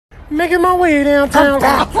Making my way downtown.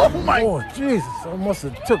 Oh my! Oh Jesus! I must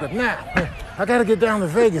have took a nap. I gotta get down to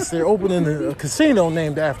Vegas. They're opening a casino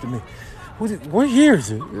named after me. What year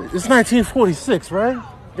is it? It's 1946, right,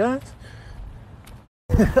 guys?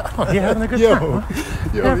 Oh, you having a good time?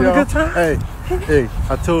 Huh? You having a good time? Hey,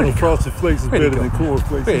 I told him Frosted Flakes is better than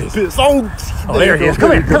cornflakes. Oh, there he is.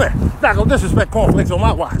 Come here. Not gonna disrespect cornflakes on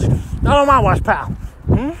my watch. Not on my watch, pal.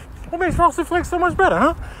 What makes Frosted Flakes so much better,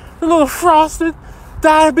 huh? The little frosted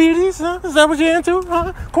diabetes, huh? Is that what you're into,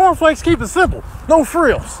 huh? Cornflakes keep it simple. No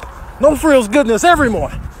frills. No frills goodness every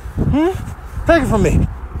morning. Take it from me.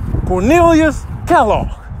 Cornelius Kellogg.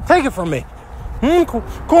 Take it from me.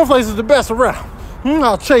 Cornflakes is the best around.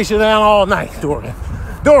 I'll chase you down all night, Dorian.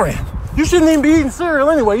 Dorian, you shouldn't even be eating cereal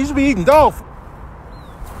anyway. You should be eating dog food.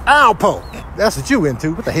 Alpo. That's what you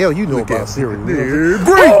into. What the hell you know about cereal?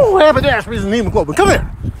 Oh, haberdasheries and hemoglobin. Come here.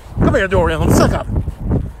 Come here, Dorian. I'm sick of it.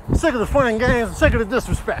 I'm sick of the fun and games. I'm sick of the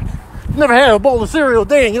disrespect. Never had a bowl of cereal a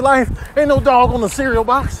day in your life. Ain't no dog on the cereal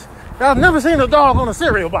box. I've never seen a dog on a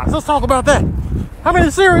cereal box. Let's talk about that. How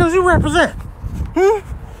many cereals you represent?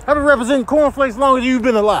 I've been representing cornflakes longer than you've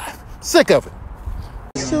been alive. Sick of it.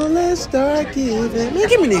 So let's start giving. Man,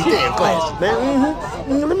 give me these damn glasses, man.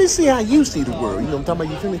 Let me see how you see the world. You know what I'm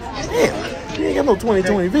talking about? You feel me? Damn, you ain't got no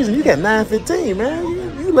 20/20 vision. You got 9:15, man.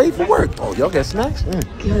 You late for work. Oh, y'all got snacks? I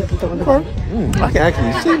can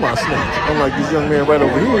actually see my snacks. Unlike this young man right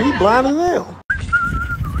over here. He blind as hell.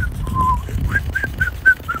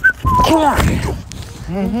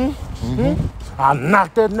 I'll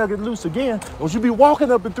knock that nugget loose again. Don't you be walking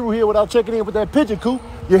up and through here without checking in with that pigeon coop.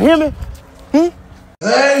 You hear me?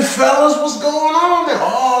 Hey, fellas, what's going on there?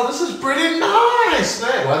 Oh, this is pretty nice.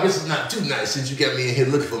 Man. Well, I guess it's not too nice since you got me in here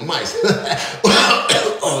looking for mice.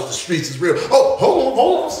 Oh, the streets is real. Oh, hold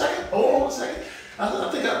on a second. I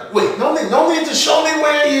think wait, no need to show me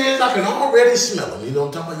where he is. I can already smell him. You know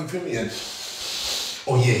what I'm talking about? You feel me?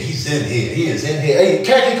 Oh, yeah, he's in here. He is in here. Hey,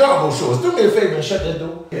 khaki cargo shorts, do me a favor and shut that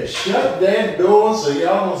door. Yeah, shut that door so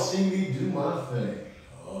y'all don't see me do my thing.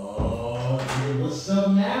 Oh, yeah, what's up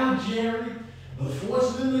now, Jerry?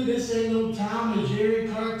 Unfortunately, this ain't no Tom and Jerry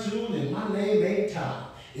cartoon, and my name ain't Tom.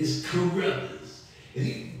 It's Carruthers.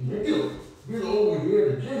 And we're over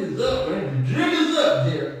here. The jig is up, man. The jig is up,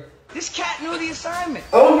 Jerry. This cat knew the assignment.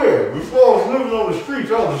 Oh, yeah. Before I was living on the streets,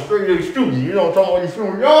 I was a straight A student. You know what I'm talking about? You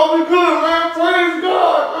feel me? Y'all be good, man. Praise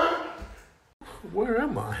God, man. Where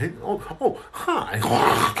am I? Oh, hi.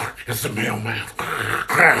 It's the mailman.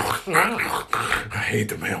 I hate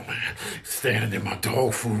the mailman. Standing in my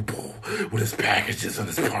dog food bowl with his packages and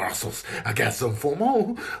his parcels. I got something for him.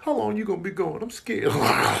 Oh, how long you gonna be going? I'm scared.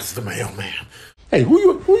 It's the mailman. Hey, who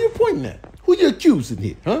you pointing at? Who you accusing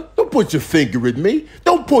here, huh? Don't put your finger at me.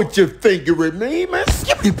 Don't put your finger at me, man.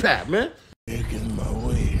 Skip your pat, man. Making my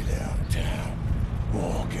way downtown,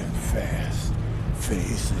 walking fast.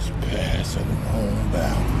 Faces passing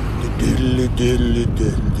homebound. The diddly diddly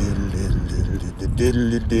diddly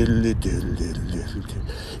diddly diddly diddly.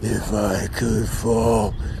 If I could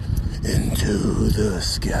fall into the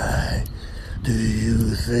sky, do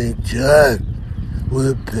you think Jack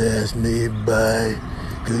would pass me by?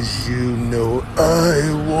 'Cause you know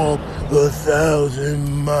I walk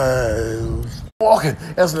 1,000 miles. Walking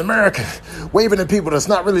as an American, waving at people that's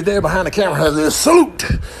not really there behind the camera. There's salute,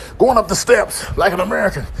 going up the steps like an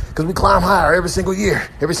American, because we climb higher every single year,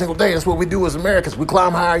 every single day. That's what we do as Americans. We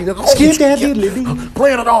climb higher. You know,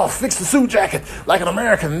 playing it off, fix the suit jacket like an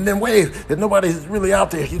American, and then wave that nobody's really out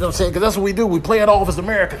there. You know what I'm saying? Because that's what we do. We play it off as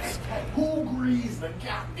Americans. Who greases the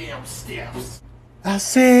goddamn steps? I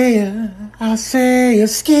say,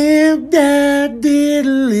 skip that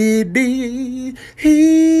diddly dee.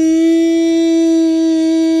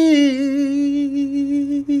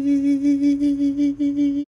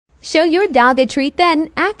 Show your dog a treat,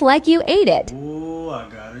 then act like you ate it. Oh, I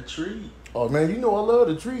got a treat. Oh, man, you know I love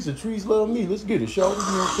the trees. The trees love me. Let's get it, shorty. You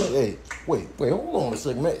know what I'm saying? Hey, wait, hold on a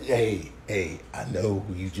second, man. Hey, I know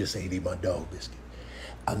you just ain't eat my dog biscuit.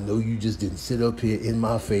 I know you just didn't sit up here in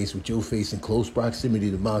my face with your face in close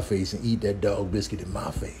proximity to my face and eat that dog biscuit in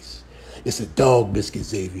my face. It's a dog biscuit,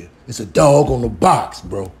 Xavier. It's a dog on the box,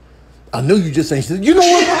 bro. I know you just ain't. You know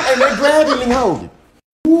what? Hey, man, grab it and hold it.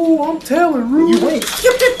 Ooh, I'm telling Rudy. You ain't.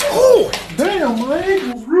 Skip it. Oh, damn, my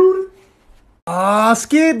ankles, Rudy.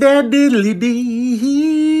 Skip that diddly dee.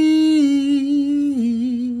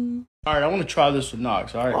 All right, I want to try this with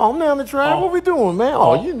Knox, all right? Oh, man, to try. What we doing, man?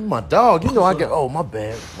 Oh, you my dog. You know I got. Oh, my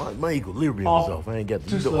bad. My equilibrium was off. I ain't got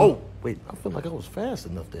the. Oh, wait. I feel like I was fast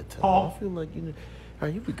enough that time. I feel like you know. All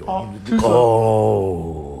right, here we go.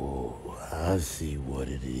 Oh, I see what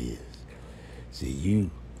it is. See, you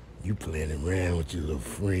You playing around with your little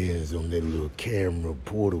friends on that little camera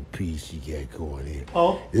portal piece you got going here.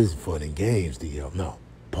 Oh. This is fun and games to y'all. No,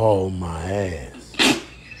 paw my ass.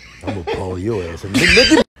 I'm gonna paw your ass.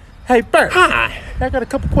 Hey, Bert. Hi. I got a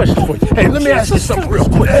couple questions for you. Hey, let me ask you something real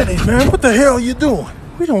quick. Hey, man, what the hell are you doing?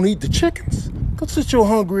 We don't eat the chickens. Go sit your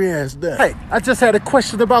hungry ass down. Hey, I just had a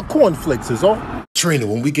question about cornflakes is all. Trina,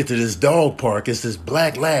 when we get to this dog park, it's this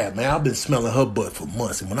black lab, man. I've been smelling her butt for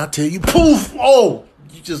months. And when I tell you, poof, oh,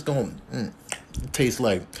 you just gonna, it tastes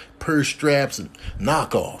like purse straps and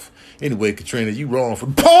knockoff. Anyway, Katrina, you wrong for,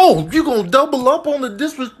 Paul, you gonna double up on the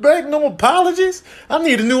disrespect, no apologies? I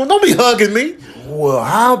need a new one. Don't be hugging me. Well,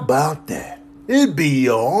 how about that? It be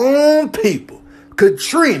your own people.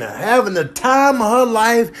 Katrina having the time of her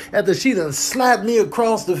life after she done slapped me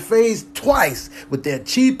across the face twice with that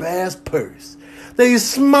cheap-ass purse. They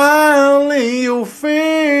smile in your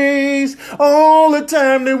face all the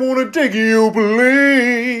time. They want to take your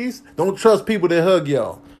place. Don't trust people that hug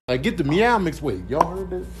y'all. Like, get the meow mix. Wait, y'all heard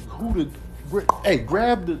that? Hey,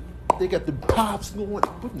 grab the, they got the pops going,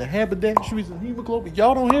 putting the haberdasheries and hemoglobin.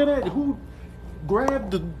 Y'all don't hear that? Who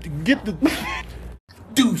grab the, get the...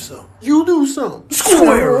 Do something. You do something.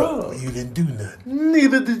 Square up. You didn't do nothing.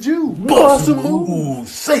 Neither did you. Boss a move.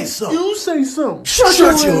 Say something. You say something. Shut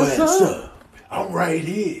your ass up. I'm right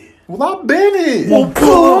here. Well, I've been here. Well,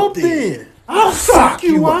 pull up then. I'll sock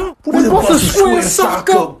you out. Well, then bust a square sock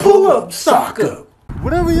up. Pull up, sock up.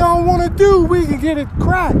 Whatever y'all want to do, we can get it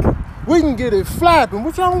cracking. We can get it flapping.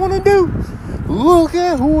 What y'all want to do? Look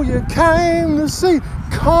at who you came to see.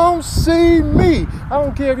 Come see me. I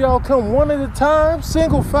don't care if y'all come one at a time,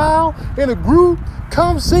 single file, in a group.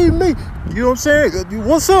 Come see me. You know what I'm saying?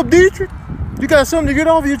 What's up, Dietrich? You got something to get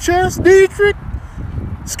off your chest, Dietrich?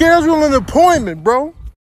 Schedule an appointment, bro.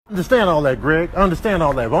 I understand all that, Greg. I understand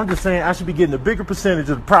all that. But I'm just saying I should be getting a bigger percentage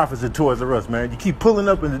of the profits at Toys R Us, man. You keep pulling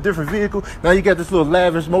up in a different vehicle. Now you got this little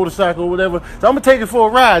lavish motorcycle or whatever. So I'm going to take it for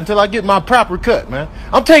a ride until I get my proper cut, man.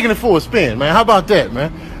 I'm taking it for a spin, man. How about that,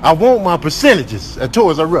 man? I want my percentages at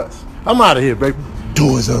Toys R Us. I'm out of here, baby.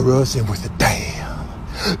 Toys R Us and worth a damn.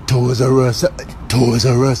 Toys R Us, Toys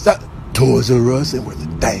R Us, Toys R Us and worth a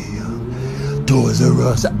damn. Toys R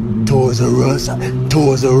Us, Toys R Us,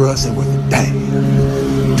 Toys R Us and worth a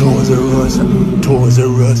damn. Toys R Us, Toys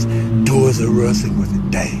R Us, Toys R Us and worth a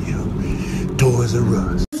damn. Toys R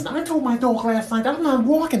Us. I told my dog last night I'm not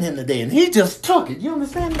walking him today, and he just took it. You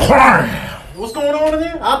understand? What's going on in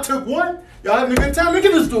here? I took what? Y'all having a good time? Look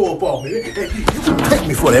at this door up off me. You can take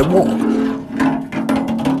me for that walk.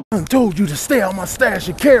 I told you to stay out my stash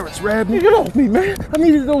of carrots, Radney. Get off me, man. I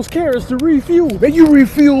needed those carrots to refuel. Man, you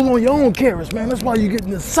refuel on your own carrots, man. That's why you're getting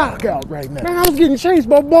the sock out right now. Man, I was getting chased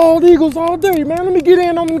by bald eagles all day, man. Let me get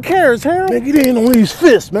in on the carrots, Harold. Man, get in on these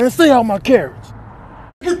fists, man. Stay out my carrots.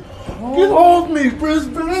 Get off me,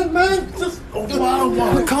 Brisbane, man. Just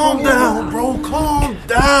calm down, bro. Calm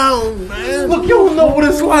down, man. Look, you don't know what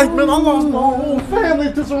it's like, man. I lost my whole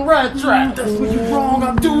family to some rat trap. That's where you're wrong.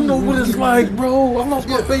 I do know what it's like, bro. I lost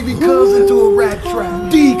my baby cousin to a rat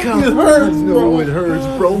trap. Decom. It hurts, bro. It hurts,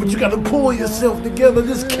 bro. But you gotta pull yourself together.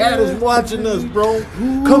 This cat is watching us, bro.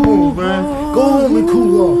 Come on, man. Go home and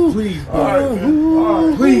cool off, please, bro. All right, man. All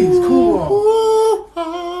right. Please, cool off.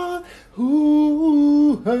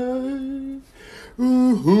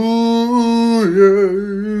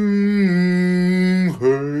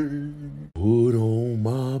 Put on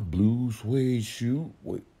my blue suede shoe.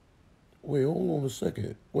 Wait, hold on a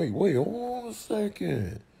second. Wait, hold on a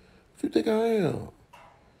second. What you think I am?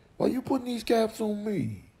 Why you putting these caps on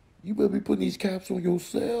me? You better be putting these caps on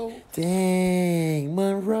yourself. Dang,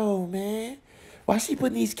 Monroe, man. Why she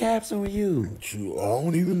putting these caps on you? I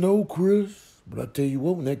don't even know, Chris. But I tell you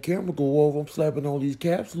what, when that camera go off, I'm slapping all these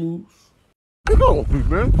caps loose. Get off me,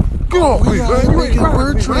 man. Get off me, man. You ain't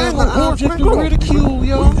riding me, man. I'm just do ridicule,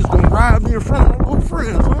 yo. You just gonna ride me in front of my good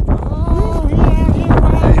friends, huh? Oh,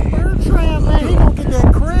 yeah, bird tram, man. He gonna get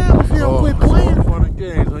that cram if you don't quit playing. Fun and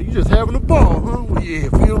games, huh? You just having a ball, huh? Well, yeah,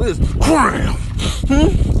 feel this. Cram.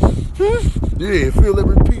 Yeah, feel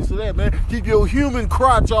every piece of that, man. Keep your human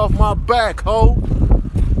crotch off my back, ho.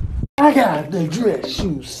 I got the dress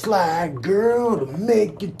shoe slide, girl, to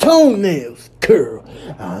make your toenails curl.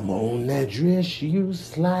 I'm on that dress shoe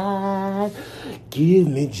slide. Give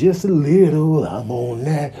me just a little. I'm on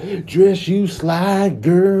that dress shoe slide,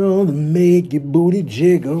 girl, to make your booty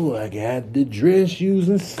jiggle. I got the dress shoes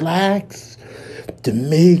and slacks to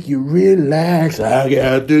make you relax. I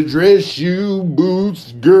got the dress shoe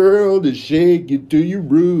boots, girl, to shake you to your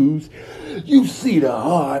roots. You see the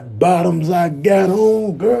hard bottoms I got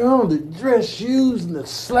on, girl, the dress shoes and the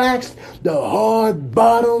slacks, the hard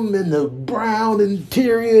bottom and the brown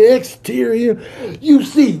interior, exterior. You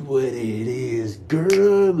see what it is,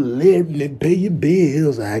 girl. Let me pay your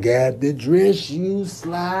bills. I got the dress shoe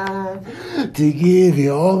slide to give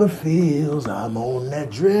you all the feels. I'm on that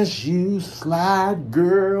dress shoe slide,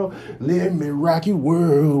 girl. Let me rock your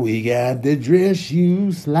world. We got the dress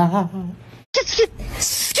shoe slide.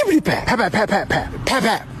 Skibbity pat, pat, pat, pat, pat, pat,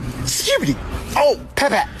 pat, skibbity. Oh,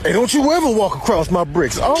 pat, pat. Hey, don't you ever walk across my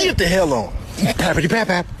bricks. Oh, get the hell on. Pappity, pat,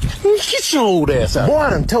 pat. Get your old ass out. Boy, I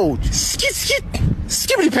done told you.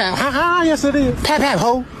 Skibbity pat. Ha ha, yes it is. Pat, pat,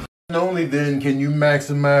 ho. Only then can you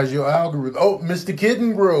maximize your algorithm. Oh, Mr.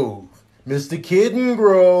 Kitten Grove. Mr. Kitten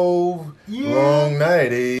Grove. Yeah. Long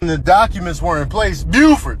night, eh? The documents were in place.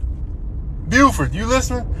 Buford, you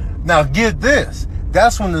listening? Now get this.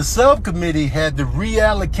 That's when the subcommittee had to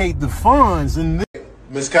reallocate the funds. And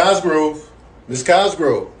Miss Cosgrove,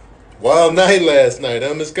 wild night last night,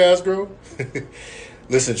 huh, Miss Cosgrove?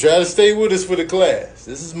 Listen, try to stay with us for the class.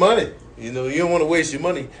 This is money. You know, you don't want to waste your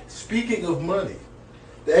money. Speaking of money,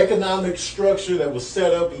 the economic structure that was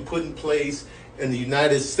set up and put in place in the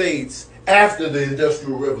United States after the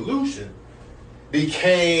Industrial Revolution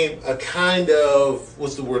became a kind of,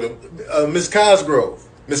 what's the word? Miss Cosgrove.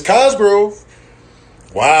 Miss Cosgrove.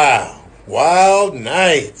 Wow. Wild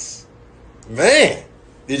nights. Man,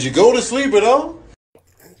 did you go to sleep at all?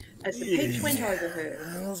 As the peach went over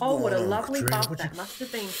her, oh, what a lovely bump that must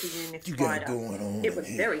have been for you, Miss Spider. It was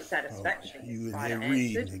very satisfactory, Miss Spider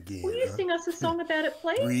answered. Will you sing us a song about it,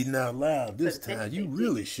 please? Reading out loud this time. You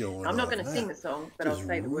really showing I'm not going to sing the song, but I'll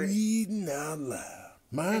say the words. Reading out loud.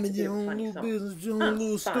 Minding your own little business, your own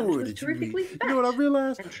little Sponge story was that you read. terrifically You know what I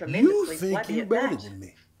realized? and You tremendously think flabby you at better that. than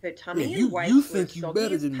me. Her tummy Yeah, and waist you were think you soggy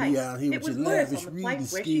better as than me paste. out here It with your was worse lavish on the reading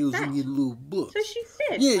place where she skills sat. and your little books. So she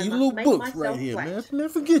said, Yeah, I your must little make books myself right here, flat. man.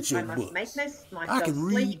 Forget your I must books. make I myself can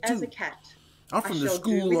sleek read as too. a cat. I'm from I the shall do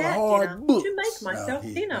school of without hard dinner books. to make myself out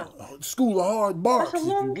here. thinner. School of hard barks. But if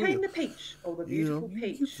you along will. came the peach, or the beautiful you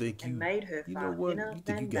peach, think and made her you know far what? thinner You think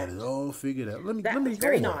than you got that. it all figured out. Let me Was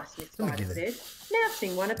very hold on. nice, Miss Let me Spider get said. it. Now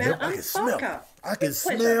sing one about Yep, I can smell it. Unspocker. I can With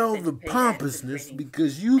pleasure, smell said the Pete, pompousness answered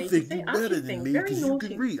because you Hey, think say, you aren't better you than being me very because you naughty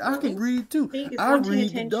can read. this I can morning? read too. Pete is I wanting read the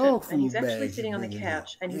attention, dog and he's food actually bags sitting you on the bring in here.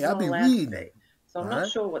 couch, and he's Yeah, I not be allowed to reading be. it. So I'm not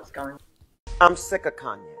sure what's going on. I'm sick of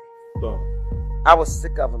Kanye. I was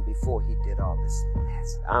sick of him before he did all this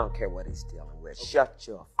mess. I don't care what he's dealing with. Shut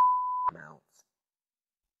your mouth.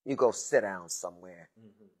 You go sit down somewhere.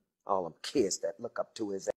 All them kids that look up to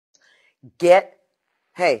his ass.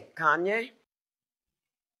 Hey, Kanye,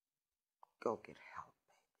 go get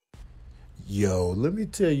help. Yo, let me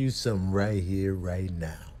tell you something right here, right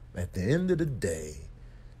now. At the end of the day,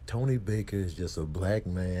 Tony Baker is just a black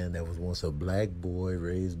man that was once a black boy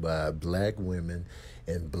raised by black women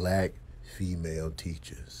and black female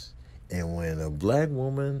teachers. And when a black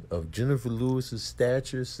woman of Jennifer Lewis's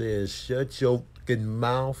stature says, shut your fucking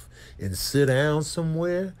mouth and sit down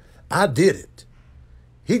somewhere, I did it.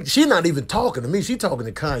 She not even talking to me. She talking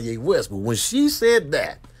to Kanye West. But when she said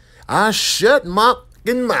that, I shut my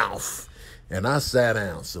fucking mouth and I sat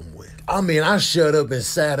down somewhere. I mean, I shut up and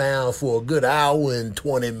sat down for a good hour and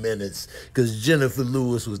 20 minutes because Jennifer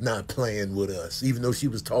Lewis was not playing with us. Even though she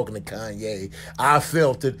was talking to Kanye, I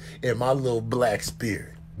felt it in my little black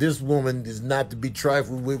spirit. This woman is not to be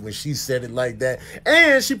trifled with when she said it like that.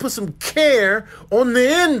 And she put some care on the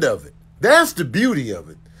end of it. That's the beauty of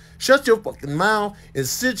it. Shut your fucking mouth and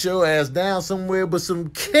sit your ass down somewhere with some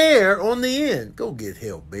care on the end. Go get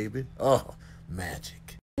help, baby. Oh,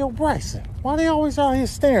 magic. Yo, Bryson, why they always out here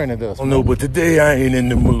staring at us? Oh, no, but today I ain't in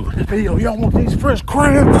the mood. Hey, yo, y'all want these fresh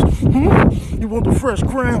crabs? You want the fresh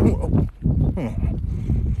crab?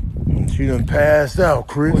 She done passed out,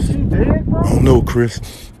 Chris. Was she dead, bro? Oh, no, Chris.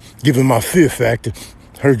 Given my fear factor,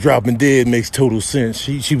 her dropping dead makes total sense.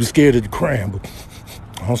 She was scared of the CRAAAM, but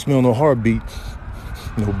I don't smell no heartbeat,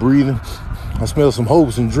 no breathing. I smell some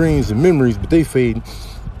hopes and dreams and memories, but they fading.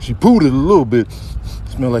 She pooed it a little bit.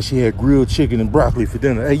 Smelled like she had grilled chicken and broccoli for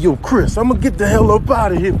dinner. Hey, yo, Chris, I'm gonna get the hell up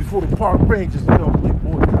out of here before the park rangers come, big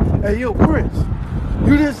boy. Hey, yo, Chris,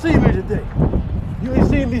 you didn't see me today. You ain't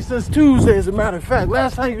seen me since Tuesday, as a matter of fact.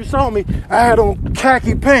 Last time you saw me, I had on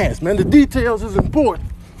khaki pants, man. The details is important.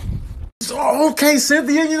 Oh, okay,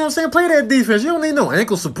 Cynthia, you know what I'm saying? Play that defense. You don't need no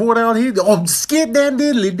ankle support out here. Oh, skid that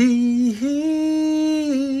diddly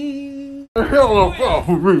dee. Hell up off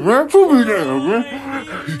of me, man. Put me down, man.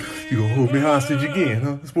 You gonna hold me hostage again,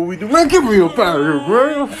 huh? That's what we do. Man, get me up out of here,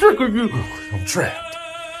 man. I'm sick of you. I'm trapped.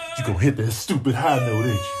 You gonna hit that stupid high note,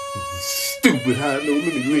 ain't you? Stupid high note.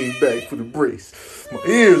 Let me lean back for the brace. My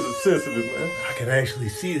ears are sensitive, man. I can actually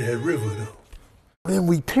see that river, though. Then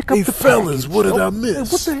we pick up the fellas, package. what did I Hey,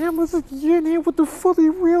 miss? what the hell is it you in here with the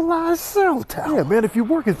fully realized cell tower? Yeah, man, if you're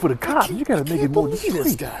working for the cops, you gotta make it more discreet.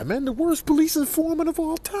 This guy, man, the worst police informant of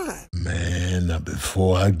all time. Man, now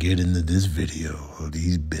before I get into this video of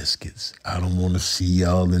these biscuits, I don't want to see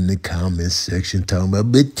y'all in the comments section talking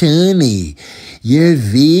about, but Tony, you're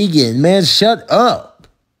vegan. Man, shut up.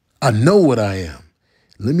 I know what I am.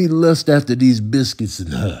 Let me lust after these biscuits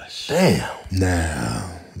and hush. Damn.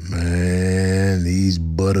 Now, man, these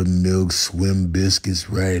buttermilk swim biscuits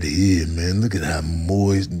right here, man. Look at how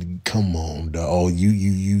moist. Come on, dog. Oh,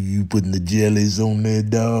 you putting the jellies on there,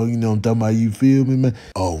 dog. You know what I'm talking about? You feel me, man?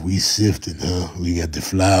 Oh, we sifting, huh? We got the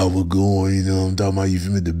flour going, you know what I'm talking about? You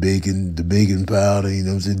feel me? The baking powder, you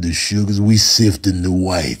know what I'm saying? The sugars. We sifting the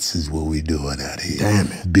whites is what we doing out here.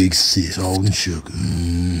 Damn it. Big sift. Salt and sugar.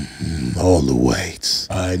 All the whites.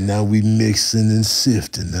 All right, now we mixing and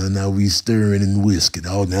sifting. Now we stirring and whisking.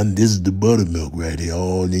 Oh, now this is the buttermilk right here.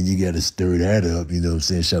 Oh, and then you got to stir that up. You know what I'm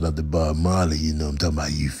saying? Shout out to Bob Marley. You know what I'm talking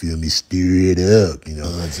about? You feel me? Stir it up. You know,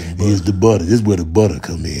 here's the butter. This is where the butter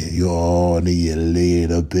come in. And then you lay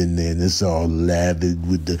it up in there, and it's all lathered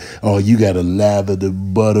with the. Oh, you got to lather the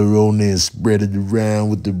butter on there and spread it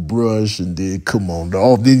around with the brush, and then come on,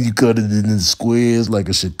 dog. Then you cut it in squares like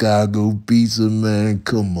a Chicago pizza, man.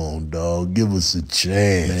 Come on, dog. Give us a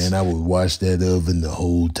chance, man. I would watch that oven the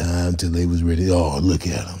whole time till they was ready. Oh, look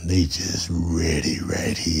at them. They just ready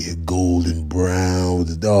right here. Golden brown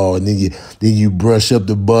with the and then you brush up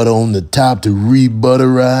the butter on the top to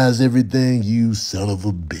re-butterize everything. You son of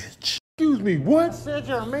a bitch. Excuse me, what? Said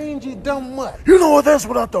your mangy dumb mutt. You know what? That's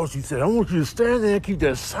what I thought you said. I want you to stand there and keep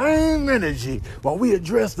that same energy while we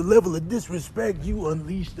address the level of disrespect you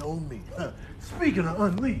unleashed on me. Speaking of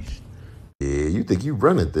unleashed. Yeah, you think you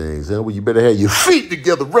running things, huh? Well, you better have your feet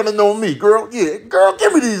together running on me, girl. Yeah, girl,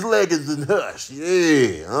 give me these leggings and hush.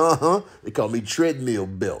 Yeah, They call me treadmill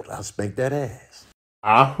belt. I'll spank that ass.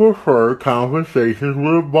 I prefer conversations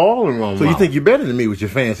with a ball in my mouth. So you think you're better than me with your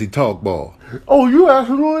fancy talk ball? Oh, you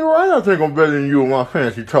absolutely right. I think I'm better than you with my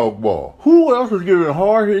fancy talk ball. Who else is giving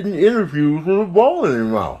hard-hitting interviews with a ball in their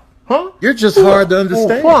mouth? Huh? You're just hard to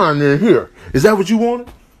understand. Oh, fine, then here. Is that what you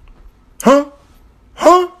wanted? Huh?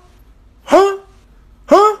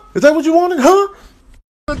 Is that what you wanted? Huh?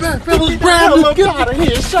 Fellas, grab this, get out of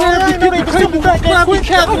here, son. I ain't know they was coming back that quick.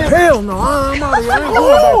 Hell no, I'm out of here. I ain't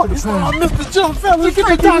going back to the I crime. missed the jump, fellas. Get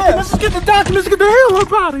the documents. Get the documents. Get the hell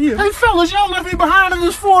up out of here. Hey, fellas, y'all left me behind in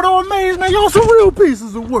this four-door maze, man. Y'all some real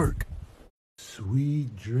pieces of work.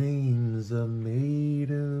 Sweet dreams are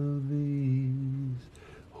made of these.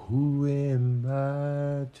 Who am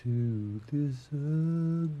I to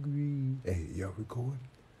disagree? Hey, y'all recording?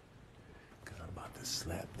 Because I'm about to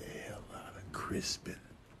slap the hell out of Crispin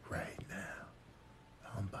right now.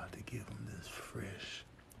 I'm about to give him this fresh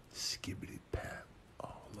skibbity pap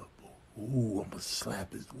all up. Ooh, I'm going to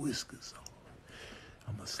slap his whiskers off.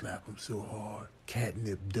 I'm going to slap him so hard,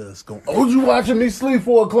 catnip dust going. Oh, you watching me sleep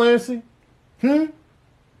for, Clancy? You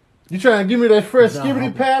trying to give me that fresh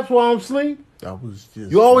skibbity paps while I'm asleep? I was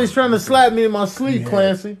just. You always trying to slap me in my sleep,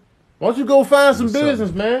 Clancy. Why don't you go find some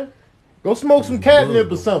business, man? Go smoke some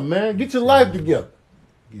catnip or something, man. Get your life together.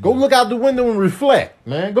 Go look out the window and reflect,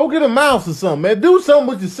 man. Go get a mouse or something, man. Do something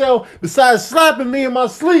with yourself besides slapping me in my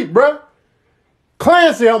sleep, bro.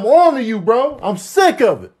 Clancy, I'm on to you, bro. I'm sick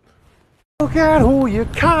of it. Look at who you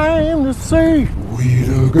came to see. We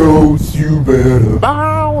the ghosts, you better.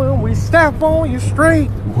 Bow when we step on you straight.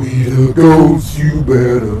 We the ghosts, you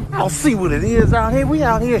better. I'll see what it is out here. We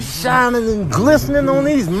out here shining and glistening on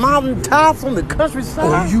these mountain tops on the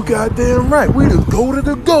countryside. Oh, you goddamn right. We the go to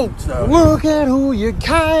the goats out here. Look at who you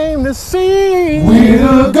came to see. We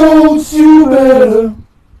the ghosts, you better.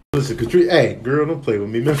 Listen, Katrina, hey, girl, don't play with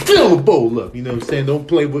me, man. Fill the bowl up, you know what I'm saying? Don't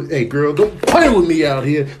play with, hey, girl, don't play with me out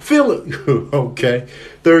here. Fill it. Okay.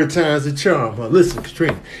 Third time's a charm, huh? Listen,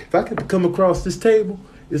 Katrina, if I could come across this table,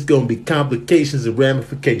 it's going to be complications and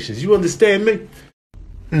ramifications. You understand me?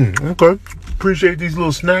 Okay. Appreciate these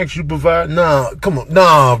little snacks you provide. Nah, come on.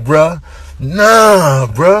 Nah, bruh. Nah,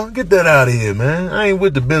 bruh. Get that out of here, man. I ain't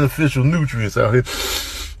with the beneficial nutrients out here.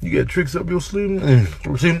 You got tricks up your sleeve?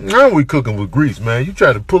 See, now we cooking with grease, man. You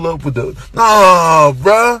try to pull up with the... Nah,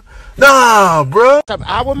 bruh. Nah, bruh.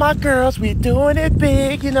 Out with my girls, we doing it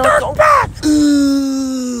big, you know. Go back.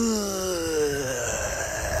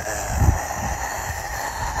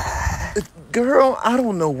 Girl, I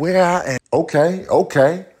don't know where I am.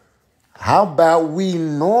 Okay. How about we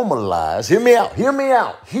normalize? Hear me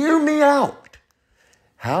out.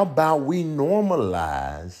 How about we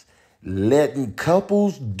normalize letting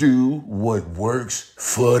couples do what works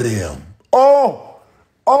for them. Oh,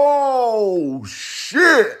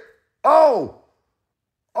 shit.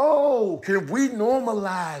 Can we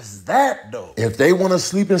normalize that though? If they want to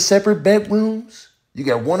sleep in separate bedrooms, you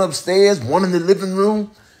got one upstairs, one in the living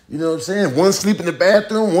room, you know what I'm saying? One sleep in the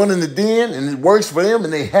bathroom, one in the den, and it works for them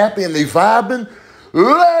and they happy and they vibing,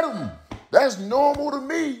 let them. That's normal to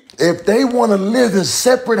me. If they want to live in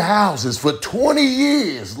separate houses for 20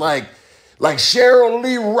 years, like Cheryl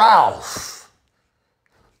Lee Ralph,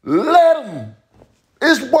 let them.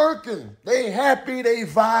 It's working. They happy, they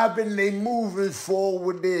vibing, they moving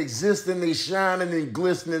forward, they existing, they shining and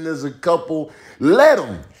glistening as a couple. Let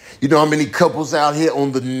them. You know how many couples out here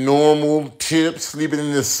on the normal tip sleeping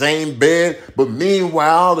in the same bed, but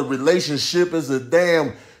meanwhile the relationship is a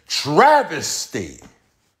damn travesty.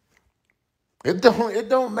 It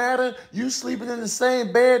don't matter. You sleeping in the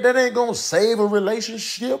same bed, that ain't gonna save a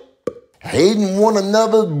relationship. Hating one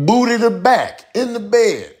another booty to back in the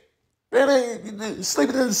bed. That ain't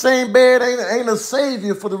sleeping in the same bed ain't a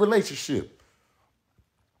savior for the relationship.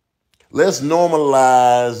 Let's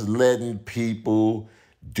normalize letting people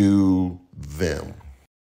do them.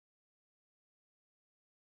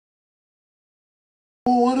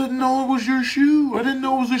 Oh, I didn't know it was your shoe. I didn't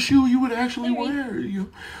know it was a shoe you would actually wear.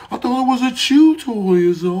 I thought it was a chew toy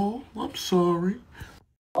is all. I'm sorry.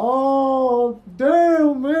 Oh,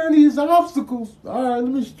 damn, man, these obstacles. All right,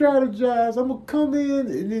 let me strategize. I'm going to come in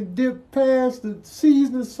and then dip past the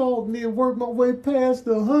seasoning salt and then work my way past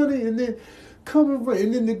the honey and then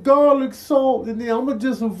and then the garlic salt, and then I'm going to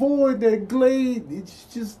just avoid that glade. It's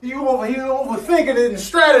just, you over here overthinking it and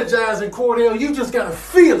strategizing, Cordell. You just got to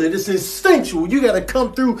feel it. It's instinctual. You got to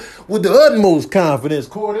come through with the utmost confidence,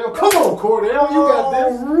 Cordell. Come on, Cordell. You got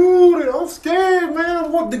this. Rudy, I'm scared,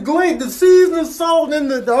 man. What the glade, the seasoning salt,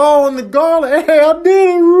 and the garlic. Hey, I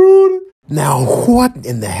did it, Rudy. Now, what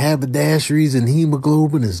in the haberdasheries and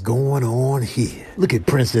hemoglobin is going on here? Look at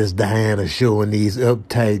Princess Diana showing these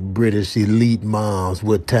uptight British elite moms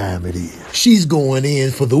what time it is. She's going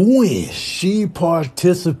in for the win. She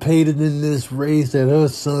participated in this race at her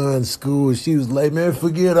son's school. She was like, man,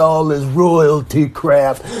 forget all this royalty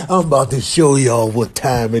crap. I'm about to show y'all what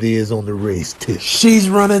time it is on the race tip. She's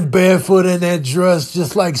running barefoot in that dress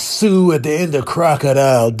just like Sue at the end of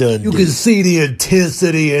Crocodile Dundee. You can see the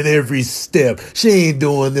intensity in every step. She ain't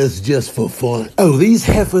doing this just for fun. Oh, these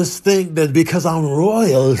heifers think that because I'm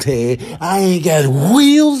royalty, I ain't got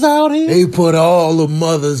wheels out here? They put all the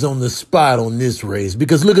mothers on the spot on this race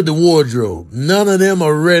because look at the wardrobe. None of them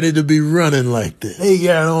are ready to be running like this. They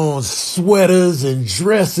got on sweaters and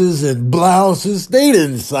dresses and blouses. They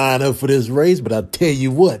didn't sign up for this race, but I tell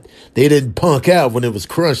you what, they didn't punk out when it was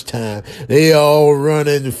crunch time. They all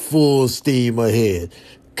running full steam ahead.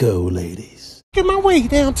 Go, ladies. Get my way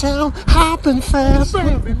downtown, hopping fast.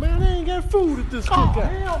 Baby, man, they ain't got food at this cookout. Oh,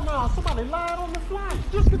 hell no. Somebody lied on the flight.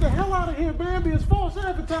 Just get the hell out of here, Bambi. It's false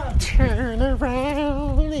advertising. Turn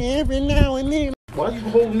around every now and then. Why you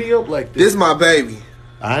holding me up like this? This my baby.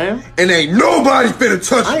 I am? And ain't nobody finna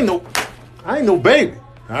touch I ain't no baby,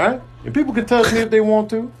 all right? And people can touch me if they want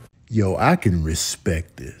to. Yo, I can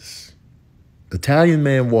respect this. Italian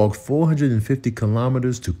man walked 450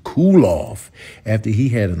 kilometers to cool off after he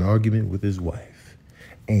had an argument with his wife.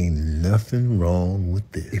 Ain't nothing wrong with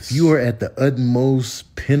this. If you are at the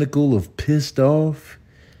utmost pinnacle of pissed off,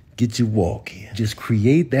 get your walk in. Just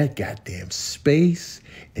create that goddamn space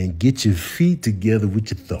and get your feet together with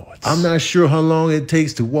your thoughts. I'm not sure how long it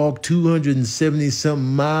takes to walk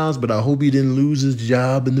 270-something miles, but I hope he didn't lose his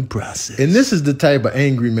job in the process. And this is the type of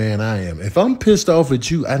angry man I am. If I'm pissed off at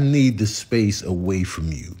you, I need the space away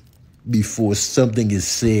from you before something is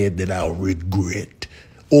said that I'll regret,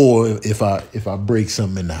 or if I break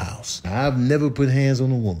something in the house. I've never put hands on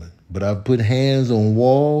a woman, but I've put hands on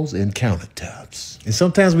walls and countertops. And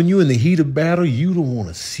sometimes when you're in the heat of battle, you don't want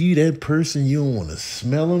to see that person. You don't want to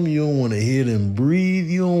smell them. You don't want to hear them breathe.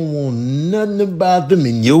 You don't want nothing about them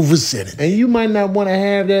in your vicinity. And you might not want to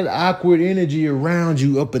have that awkward energy around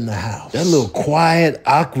you up in the house. That little quiet,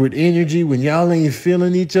 awkward energy when y'all ain't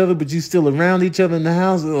feeling each other, but you still around each other in the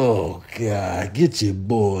house. Oh, God, get your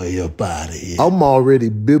boy up out of here. I'm already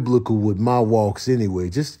biblical with my walks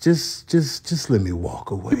anyway. Just let me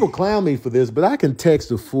walk away. People clown me for this, but I can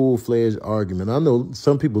text a full-fledged argument. I know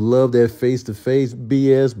some people love that face-to-face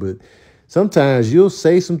BS, but sometimes you'll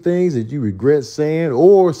say some things that you regret saying,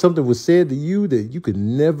 or something was said to you that you could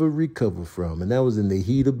never recover from, and that was in the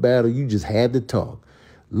heat of battle. You just had to talk.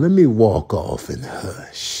 Let me walk off and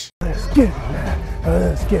hush. Let's get it now.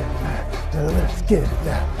 Let's get it now. Let's get it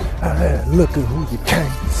now. Look at who you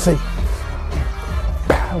can't see.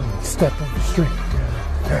 Pow, step on the street.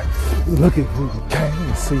 Look at who you came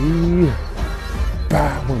to see.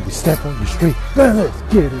 Bow when you step on the street. Now let's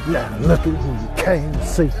get it now. Look at who you came to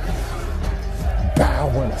see. Bow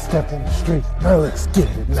when I step on the street. Now let's get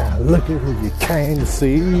it now. Look at who you came to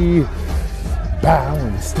see. Bow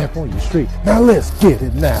when you step on your street. Now let's get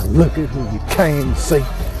it now. Look at who you came to see.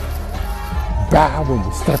 Bow when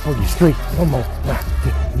you step on your street. Come on now.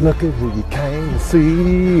 Look at who you came to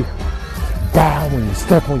see. Bow when you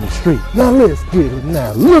step on your street. Now let's get it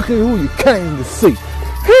now. Look at who you came to see.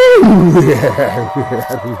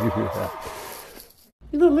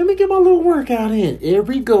 You know, let me get my little workout in.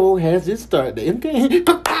 Every goal has its start. Okay.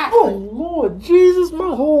 Oh, Lord Jesus,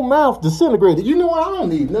 my whole mouth disintegrated. You know what? I don't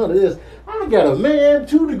need none of this. I got a man,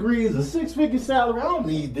 2 degrees, a 6-figure salary. I don't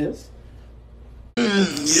need this.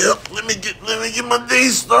 Yep, let me get my day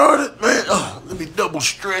started, man. Let me double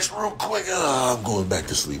stretch real quick. I'm going back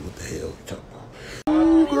to sleep. What the hell you talking about?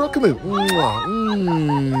 Ooh, girl, come here. Mwah,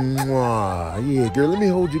 mwah. Yeah, girl, let me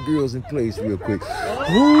hold your girls in place real quick.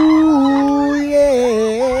 Ooh,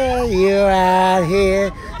 yeah, you're out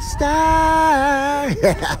here, star.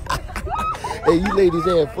 Hey, you ladies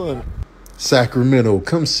have fun. Sacramento,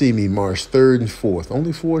 come see me March 3rd and 4th.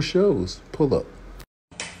 Only 4 shows. Pull up.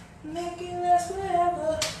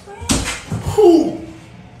 Who?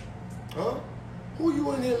 Huh? Who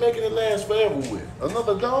you in here making it last forever with?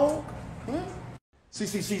 Another dog? Huh?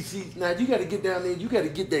 See. Now you gotta get down there. You gotta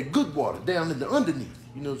get that good water down in the underneath.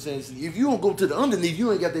 You know what I'm saying? See, if you don't go to the underneath,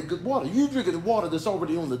 you ain't got that good water. You drinking the water that's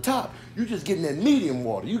already on the top. You just getting that medium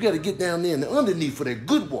water. You gotta get down there in the underneath for that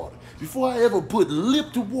good water. Before I ever put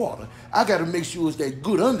lip to water, I gotta make sure it's that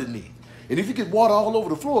good underneath. And if you get water all over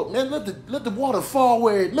the floor, man, let the water fall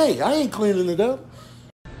where it may. I ain't cleaning it up.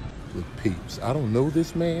 Look, peeps, I don't know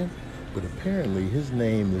this man, but apparently his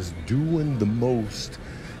name is Doing the Most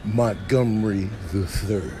Montgomery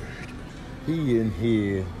III. He in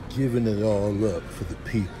here giving it all up for the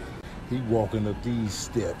people. He walking up these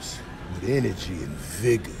steps with energy and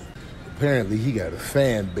vigor. Apparently he got a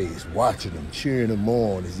fan base watching him, cheering him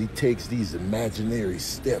on as he takes these imaginary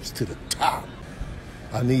steps to the top.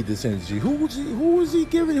 I need this energy. Who was he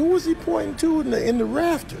pointing to in the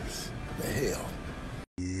rafters? The hell?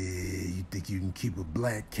 You think you can keep a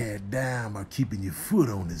black cat down by keeping your foot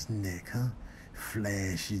on his neck, huh?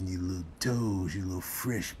 Flashing your little toes, your little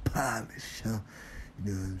fresh polish, huh?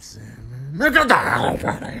 You know what I'm saying?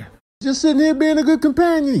 Just sitting here being a good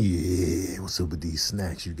companion. Yeah, what's up with these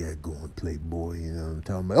snacks you got going, playboy? You know what I'm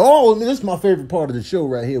talking about? Oh, this is my favorite part of the show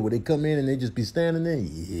right here, where they come in and they just be standing there.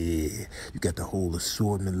 Yeah, you got the whole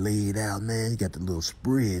assortment laid out, man. You got the little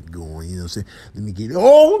spread going, you know what I'm saying? Let me get it.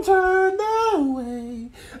 Oh, turn away.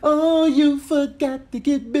 Oh, you forgot to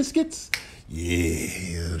get biscuits. Yeah,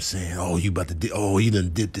 you know what I'm saying? Oh, you done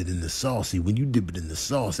dipped it in the sauce. See, when you dip it in the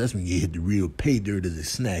sauce, that's when you hit the real pay dirt of the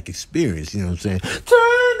snack experience, you know what I'm saying?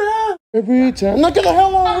 Turn up every time. Now get the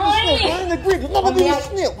hell on with the snips. I ain't agree with none of these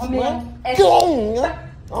snips, man. Get on, man.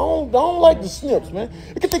 I don't like the snips, man.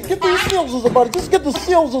 Get these sills about it. Just get the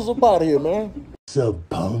sills about here, man. What's up,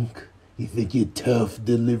 punk? You think you're tough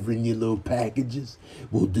delivering your little packages?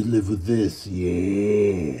 We'll deliver this,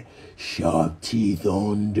 yeah. Sharp teeth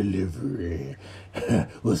on delivery.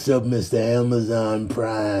 What's up, Mr. Amazon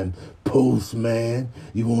Prime Postman?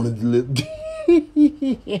 You want to deliver?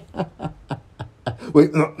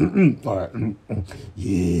 Wait, all right.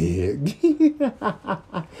 Yeah.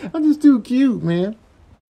 I'm just too cute, man.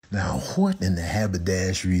 Now, what in the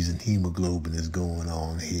haberdasheries and hemoglobin is going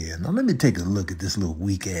on here? Now, let me take a look at this little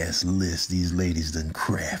weak-ass list these ladies done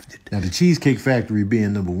crafted. Now, the Cheesecake Factory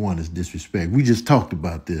being number 1 is disrespect. We just talked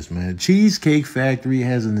about this, man. Cheesecake Factory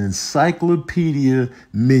has an encyclopedia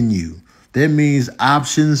menu. That means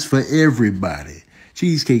options for everybody.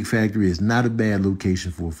 Cheesecake Factory is not a bad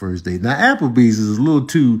location for a first date. Now, Applebee's is a little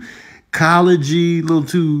too collegey, a little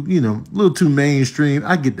too mainstream.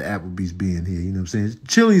 I get the Applebee's being here, you know what I'm saying?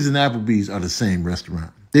 Chili's and Applebee's are the same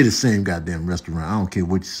restaurant. They're the same goddamn restaurant. I don't care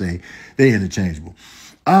what you say. They're interchangeable.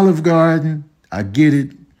 Olive Garden, I get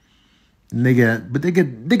it. And they got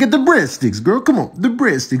the breadsticks, girl. Come on, the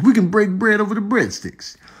breadsticks. We can break bread over the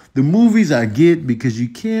breadsticks. The movies I get, because you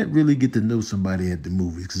can't really get to know somebody at the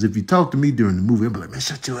movies. Because if you talk to me during the movie, I'll be like, man,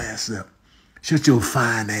 shut your ass up. Shut your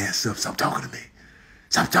fine ass up. Stop talking to me.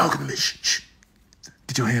 Stop talking to me. Shh.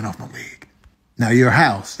 Get your hand off my leg. Now, your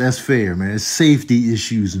house, that's fair, man. There's safety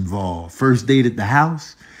issues involved. First date at the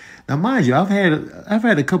house. Now, mind you, I've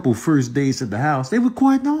had a couple first dates at the house. They were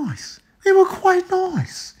quite nice.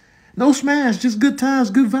 No smash, just good times,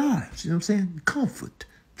 good vibes. You know what I'm saying? Comfort,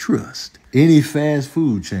 Trust. Any fast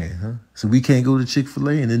food chain, huh? So we can't go to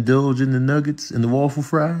Chick-fil-A and indulge in the nuggets and the waffle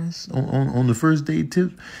fries on the first date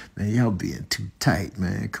tip? Man, y'all being too tight,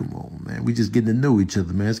 man. Come on, man. We just getting to know each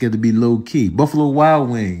other, man. It's got to be low-key. Buffalo Wild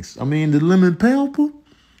Wings. I mean, the lemon pepper.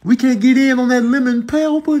 We can't get in on that lemon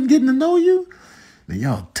pepper and getting to know you? Man,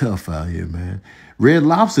 y'all tough out here, man. Red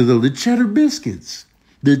Lobster, though, the cheddar biscuits.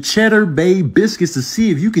 The Cheddar Bay biscuits to see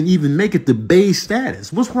if you can even make it to Bay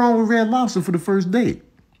status. What's wrong with Red Lobster for the first date?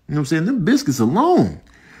 You know what I'm saying? Them biscuits alone.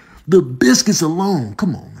 The biscuits alone.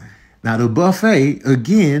 Come on, man. Now, the buffet,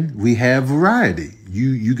 again, we have variety.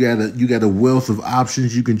 You got a wealth of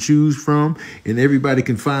options you can choose from, and everybody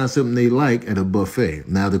can find something they like at a buffet.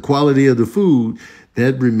 Now, the quality of the food,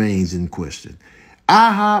 that remains in question.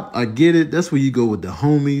 IHOP, I get it. That's where you go with the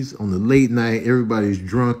homies on the late night. Everybody's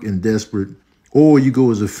drunk and desperate. Or you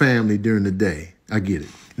go as a family during the day. I get it.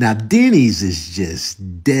 Now, Denny's is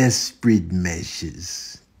just desperate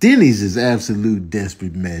measures. Denny's is absolute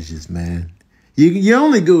desperate measures, man. You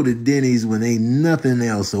only go to Denny's when ain't nothing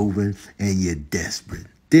else open and you're desperate.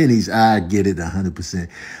 Denny's, I get it 100%.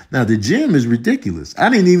 Now, the gym is ridiculous. I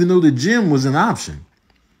didn't even know the gym was an option.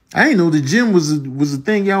 I didn't know the gym was a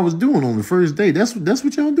thing y'all was doing on the first date. That's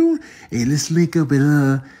what y'all doing? Hey, let's link up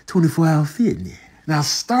at 24 Hour Fitness. Now,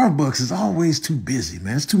 Starbucks is always too busy,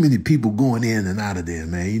 man. There's too many people going in and out of there,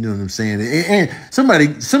 man. You know what I'm saying? And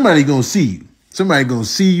somebody gonna see you. Somebody gonna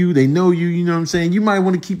see you. They know you. You know what I'm saying? You might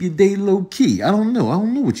want to keep your date low key. I don't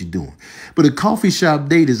know what you're doing. But a coffee shop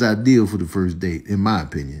date is ideal for the first date, in my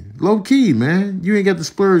opinion. Low key, man. You ain't got to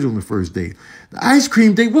splurge on the first date. The ice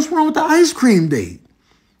cream date. What's wrong with the ice cream date?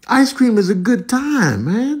 Ice cream is a good time,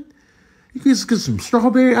 man. You can get some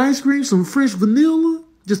strawberry ice cream, some French vanilla.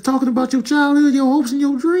 Just talking about your childhood, your hopes, and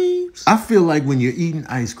your dreams. I feel like when you're eating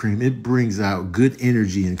ice cream, it brings out good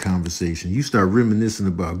energy in conversation. You start reminiscing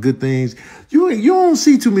about good things. You don't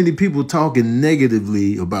see too many people talking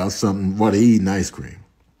negatively about something while they're eating ice cream.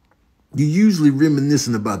 You're usually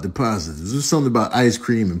reminiscing about the positives. There's something about ice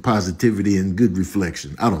cream and positivity and good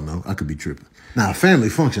reflection. I don't know. I could be tripping. Now, a family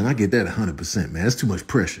function, I get that 100%, man. That's too much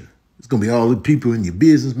pressure. It's going to be all the people in your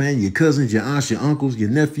business, man, your cousins, your aunts, your uncles, your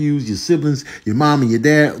nephews, your siblings, your mom and your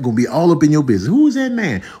dad going to be all up in your business. Who is that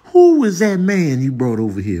man? Who is that man you brought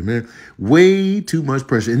over here, man? Way too much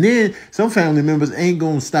pressure. And then some family members ain't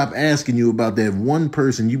going to stop asking you about that one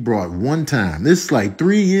person you brought one time. This is like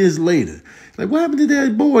 3 years later. Like, what happened to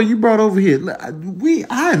that boy you brought over here?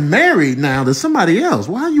 I'm married now to somebody else.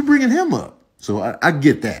 Why are you bringing him up? So I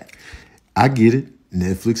get that. I get it.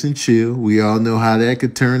 Netflix and chill. We all know how that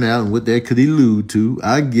could turn out and what that could allude to.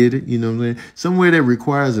 I get it. You know what I'm saying? Somewhere that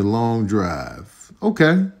requires a long drive.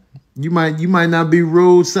 Okay. You might not be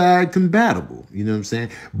roadside compatible. You know what I'm saying?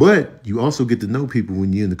 But you also get to know people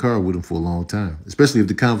when you're in the car with them for a long time, especially if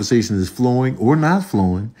the conversation is flowing or not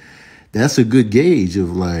flowing. That's a good gauge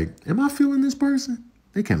of like, am I feeling this person?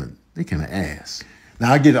 They kind of ass.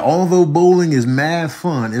 Now, I get it. Although bowling is mad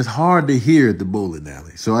fun, it's hard to hear at the bowling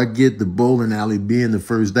alley. So I get the bowling alley being the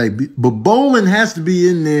first date. But bowling has to be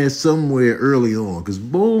in there somewhere early on because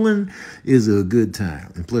bowling is a good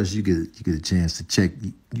time. And plus, you get a chance to check.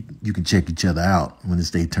 You can check each other out when it's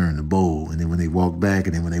their turn to bowl. And then when they walk back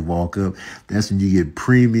and then when they walk up, that's when you get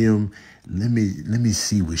premium. Let me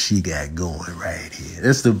see what she got going right here.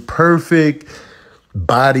 That's the perfect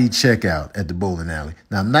body checkout at the bowling alley.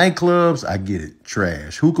 Now, nightclubs, I get it.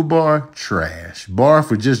 Trash. Hookah bar, trash. Bar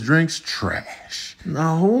for just drinks, trash.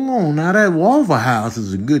 Now, hold on. Now, that Waffle House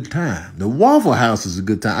is a good time. The Waffle House is a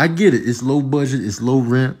good time. I get it. It's low budget. It's low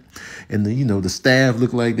rent. And, the staff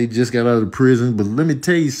look like they just got out of prison. But let me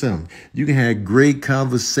tell you something. You can have great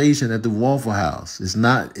conversation at the Waffle House. It's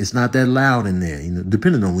not that loud in there,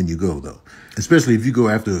 depending on when you go, though. Especially if you go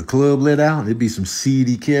after a club let out, there'd be some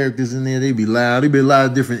seedy characters in there. They'd be loud. There'd be a lot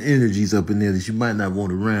of different energies up in there that you might not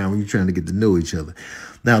want around when you're trying to get to know each other.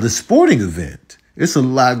 Now, the sporting event, it's a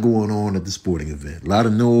lot going on at the sporting event. A lot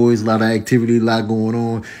of noise, a lot of activity, a lot going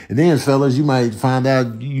on. And then, fellas, you might find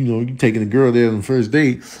out, you're taking a girl there on the first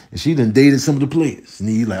date, and she done dated some of the players. And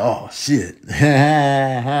then you're like, oh, shit.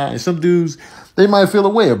 And some dudes, they might feel a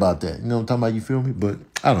way about that. You know what I'm talking about? You feel me? But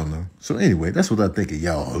I don't know. So anyway, that's what I think of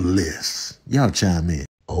y'all lists. Y'all chime in.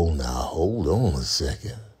 Oh, now, hold on a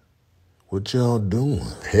second. What y'all doing?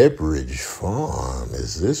 Pepperidge Farm,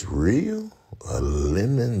 is this real? A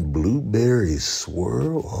lemon blueberry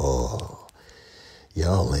swirl? Oh,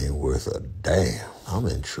 y'all ain't worth a damn. I'm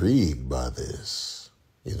intrigued by this.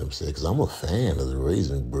 You know what I'm saying? Because I'm a fan of the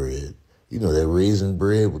raisin bread. You know that raisin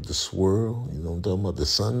bread with the swirl? You know what I'm talking about? The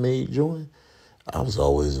sun-made joint? I was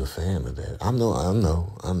always a fan of that. I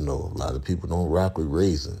know. A lot of people don't rock with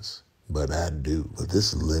raisins. but I do. But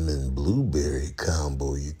this lemon blueberry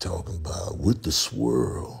combo you talking about with the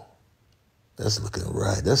swirl, that's looking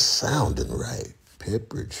right. That's sounding right.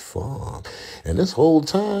 Pepperidge Farm. And this whole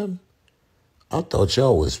time, I thought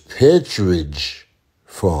y'all was Petridge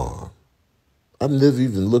Farm. I've never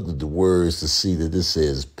even looked at the words to see that this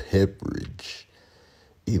says Pepperidge.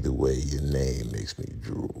 Either way, your name makes me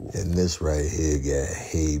drool. And this right here got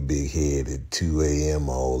Hey Big Head at 2 a.m.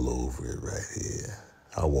 all over it right here.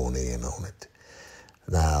 I want in on it.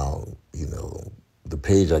 Now, you know, the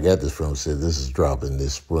page I got this from said this is dropping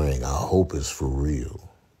this spring. I hope it's for real,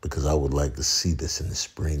 because I would like to see this in the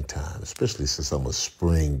springtime, especially since I'm a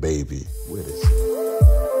spring baby. Where is it?